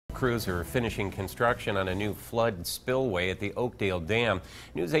Crews are finishing construction on a new flood spillway at the Oakdale Dam.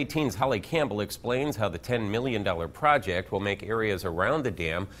 News 18's Holly Campbell explains how the $10 million project will make areas around the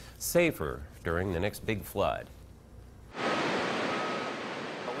dam safer during the next big flood.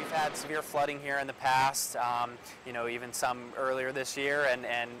 We've had severe flooding here in the past, even some earlier this year and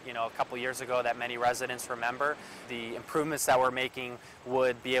a couple years ago that many residents remember. The improvements that we're making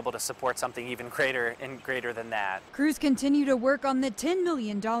would be able to support something even greater than that. Crews continue to work on the $10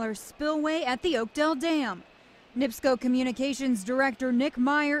 million spillway at the Oakdale Dam. NIPSCO Communications Director Nick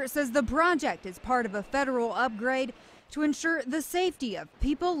Meyer says the project is part of a federal upgrade to ensure the safety of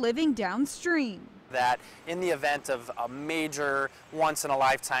people living downstream. That in the event of a major,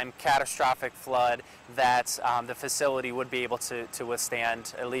 once-in-a-lifetime catastrophic flood, that the facility would be able to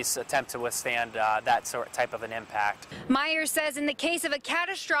withstand, at least attempt to withstand that type of an impact. Meyer says in the case of a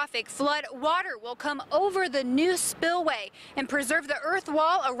catastrophic flood, water will come over the new spillway and preserve the earth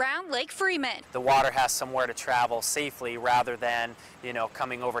wall around Lake Freeman. The water has somewhere to travel safely rather than,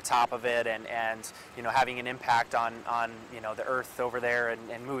 coming over top of it and having an impact on the earth over there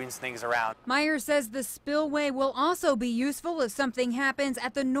and moving things around. Meyer says the spillway will also be useful if something happens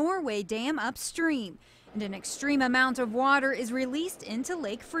at the Norway Dam upstream and an extreme amount of water is released into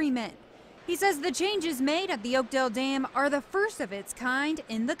Lake Freeman. He says the changes made at the Oakdale Dam are the first of its kind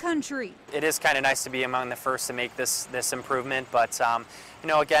in the country. It is kind of nice to be among the first to make this improvement, but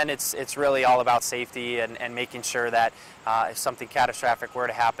again, it's really all about safety and making sure that if something catastrophic were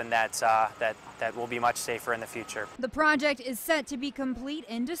to happen, that will be much safer in the future. The project is set to be complete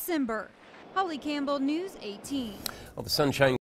in December. Holly Campbell, News 18. Well, the sunshine